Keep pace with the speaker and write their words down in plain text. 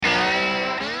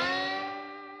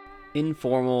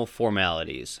Informal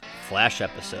Formalities, Flash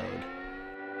Episode.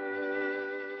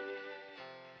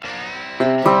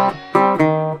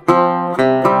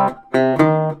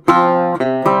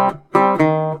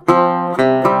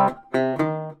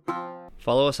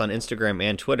 Follow us on Instagram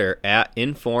and Twitter at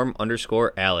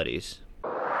inform_alities.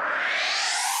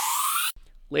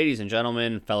 Ladies and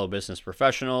gentlemen, fellow business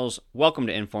professionals, welcome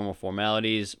to Informal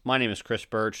Formalities. My name is Kris,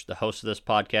 the host of this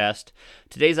podcast.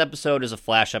 Today's episode is a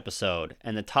flash episode,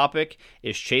 and the topic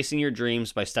is chasing your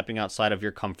dreams by stepping outside of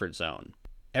your comfort zone.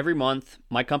 Every month,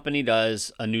 my company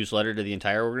does a newsletter to the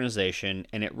entire organization,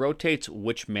 and it rotates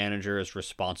which manager is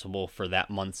responsible for that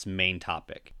month's main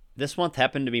topic. This month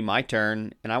happened to be my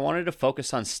turn, and I wanted to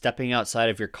focus on stepping outside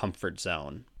of your comfort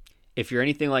zone. If you're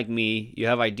anything like me, you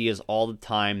have ideas all the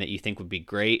time that you think would be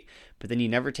great, but then you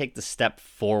never take the step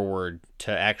forward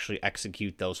to actually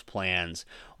execute those plans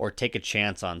or take a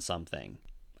chance on something.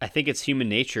 I think it's human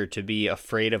nature to be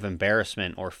afraid of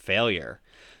embarrassment or failure.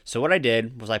 So what I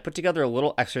did was I put together a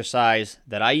little exercise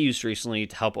that I used recently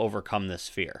to help overcome this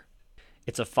fear.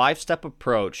 It's a 5-step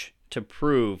approach to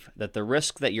prove that the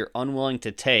risk that you're unwilling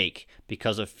to take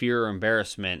because of fear or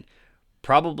embarrassment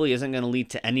probably isn't going to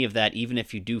lead to any of that even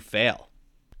if you do fail.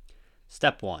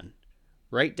 Step 1.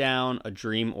 Write down a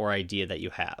dream or idea that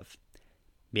you have.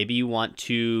 Maybe you want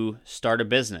to start a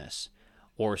business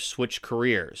or switch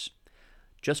careers.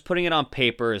 Just putting it on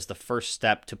paper is the first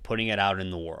step to putting it out in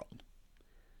the world.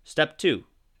 Step 2.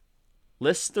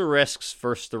 List the risks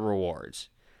versus the rewards.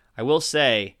 I will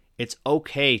say it's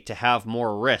okay to have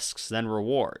more risks than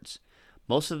rewards.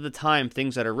 Most of the time,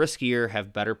 things that are riskier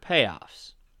have better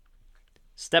payoffs.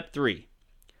 Step 3,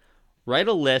 write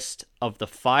a list of the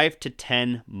 5 to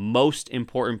 10 most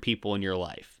important people in your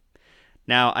life.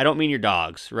 Now, I don't mean your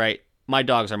dogs, right? My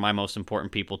dogs are my most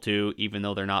important people too, even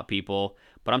though they're not people,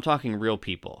 but I'm talking real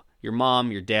people. Your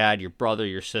mom, your dad, your brother,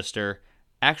 your sister,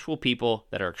 actual people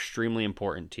that are extremely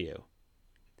important to you.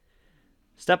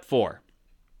 Step 4,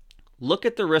 look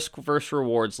at the risk versus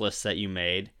rewards list that you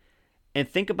made and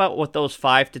think about what those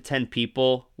 5 to 10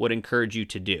 people would encourage you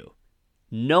to do,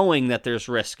 knowing that there's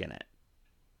risk in it.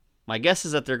 My guess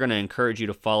is that they're going to encourage you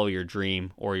to follow your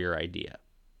dream or your idea.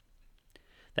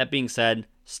 That being said,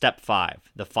 step 5,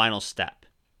 the final step.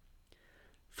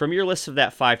 From your list of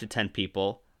that 5 to 10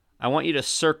 people, I want you to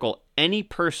circle any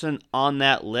person on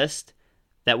that list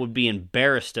that would be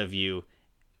embarrassed of you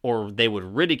or they would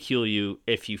ridicule you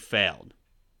if you failed.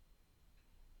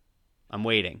 I'm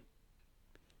waiting.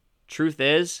 Truth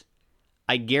is,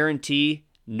 I guarantee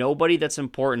nobody that's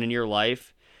important in your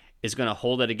life is going to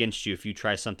hold it against you if you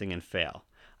try something and fail.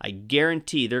 I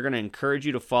guarantee they're going to encourage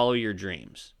you to follow your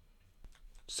dreams.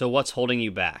 So what's holding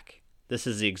you back? This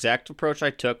is the exact approach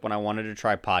I took when I wanted to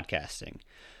try podcasting.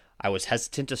 I was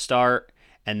hesitant to start,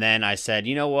 and then I said,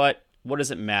 you know what? What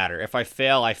does it matter? If I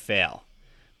fail, I fail.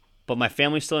 But my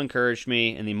family still encouraged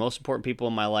me, and the most important people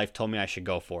in my life told me I should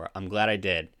go for it. I'm glad I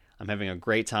did. I'm having a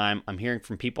great time. I'm hearing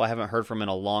from people I haven't heard from in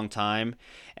a long time,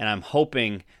 and I'm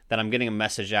hoping that I'm getting a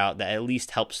message out that at least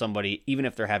helps somebody, even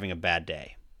if they're having a bad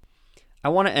day. I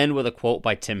want to end with a quote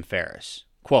by Tim Ferriss.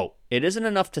 Quote, "It isn't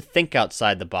enough to think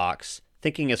outside the box.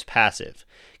 Thinking is passive.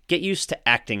 Get used to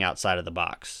acting outside of the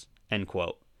box." End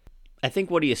quote. I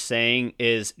think what he is saying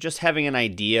is just having an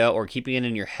idea or keeping it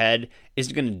in your head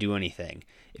isn't going to do anything.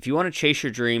 If you want to chase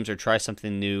your dreams or try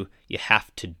something new, you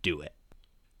have to do it.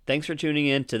 Thanks for tuning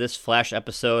in to this flash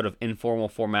episode of Informal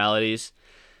Formalities.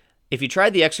 If you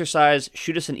tried the exercise,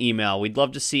 shoot us an email. We'd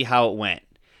love to see how it went.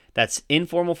 That's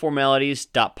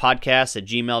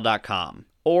informalformalities.podcast@gmail.com.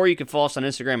 Or you can follow us on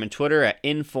Instagram and Twitter at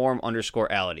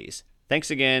inform_alities. Thanks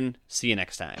again. See you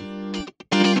next time.